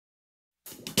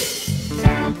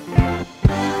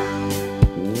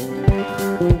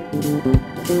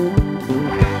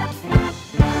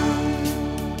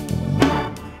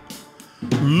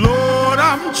Lord,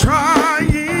 I'm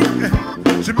trying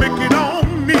to make it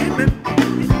on in.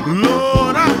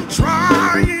 Lord, I'm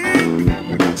trying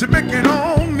to make it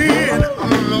on in.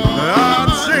 I'd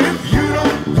say if you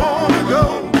don't want to go,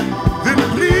 then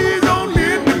please don't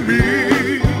hinder me.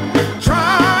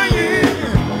 Trying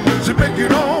to make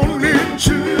it on in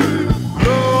too.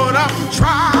 Lord, I'm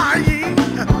trying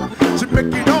to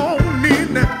make it on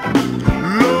in.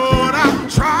 Lord, I'm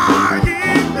trying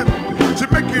to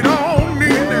make it on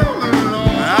in.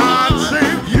 I'd say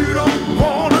if you don't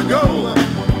want to go,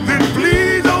 then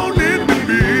please don't hinder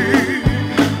me.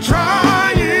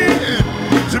 Trying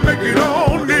to make it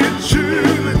on in too.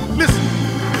 Listen,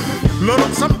 Lord,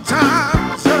 I'm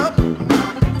sometimes up,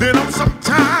 then I'm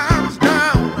sometimes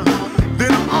down,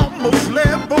 then I'm almost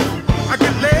level. I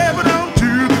get level down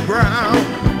to the ground,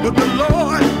 but the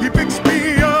Lord, He picks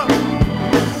me up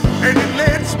and He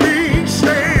lets me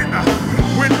stand.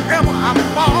 Whenever I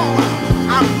fall,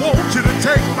 I want you to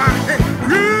take my hand.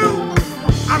 You,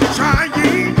 I'm trying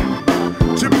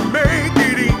to make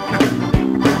it in.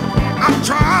 I'm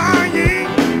trying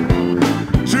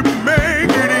to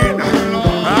make it in.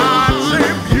 I say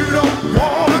if you don't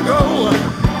want to go,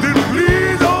 then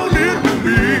please don't hinder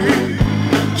me.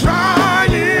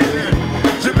 Trying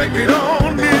to make it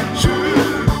on in too.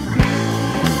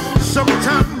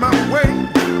 Sometimes my way,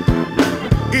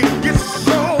 it gets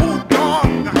so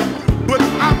dark, but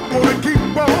I'm gonna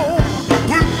keep on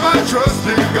with my trust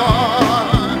in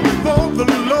God. For the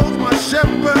Lord's my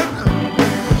shepherd,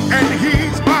 and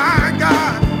He's my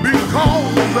God,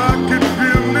 because I can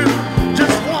feel Him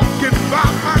just walking by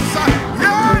my side.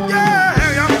 Yeah,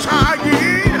 yeah, I'm trying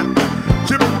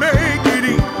to make it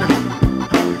in.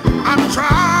 I'm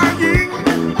trying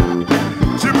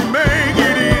to make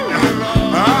it in.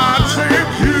 I'd say if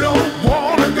you don't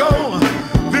want to go,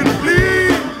 then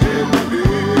please,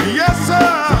 yes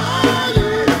sir,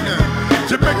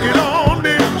 to make it on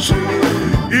in.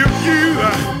 If you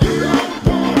don't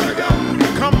want to go,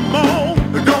 come on.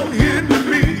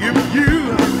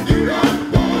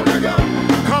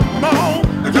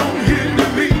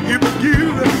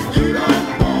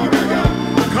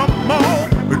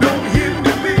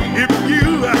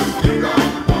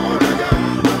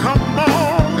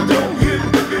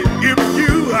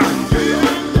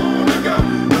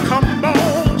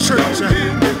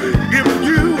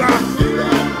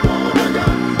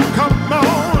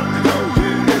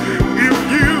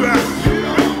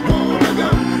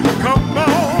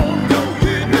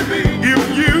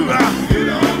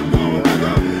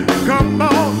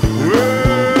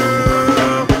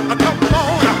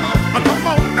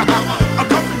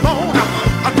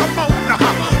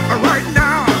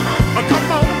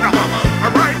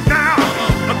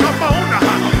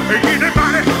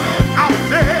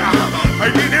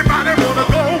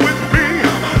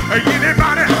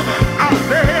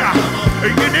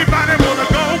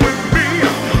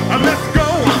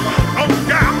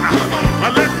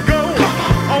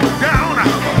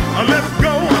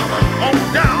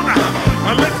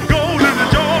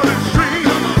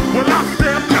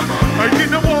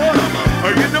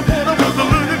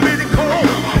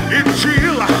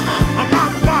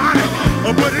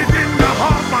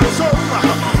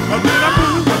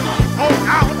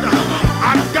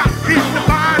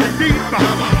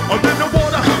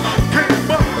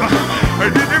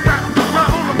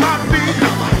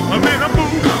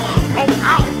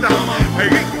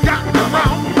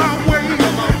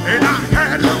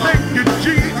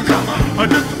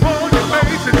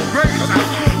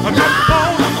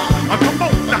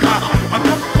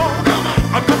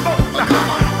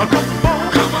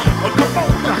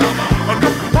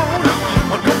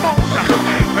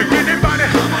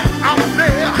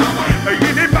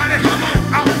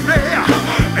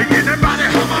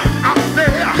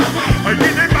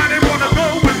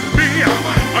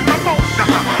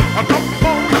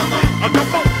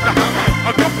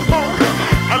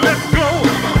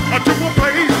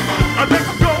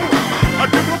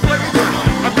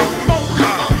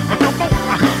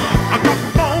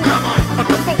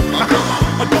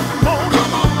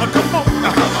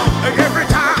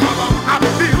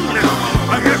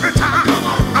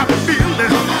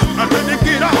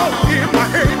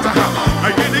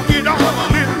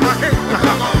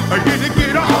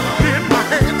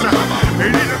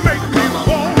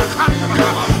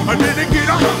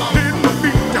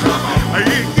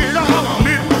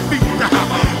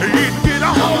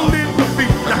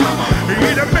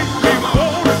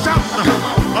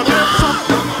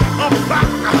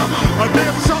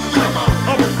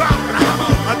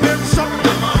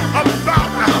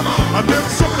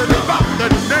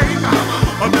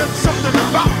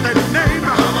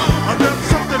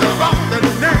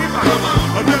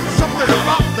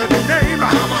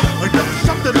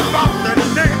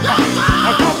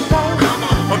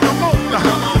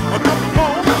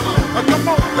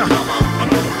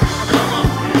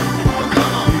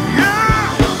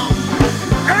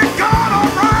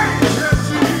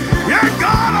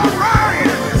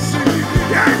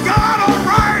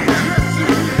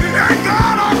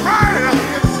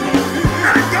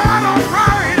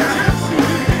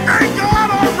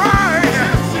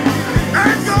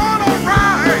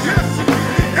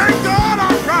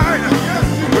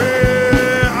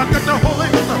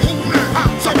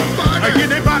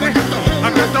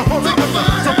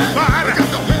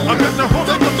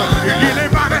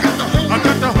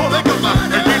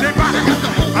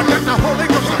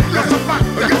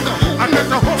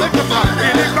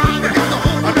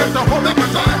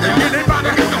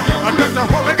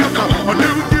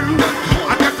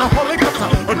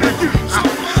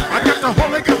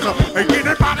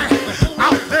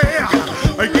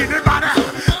 Anybody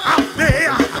out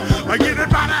there?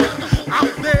 Anybody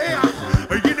out there?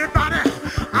 Anybody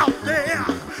out there?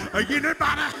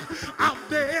 Anybody out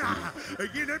there?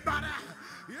 Anybody?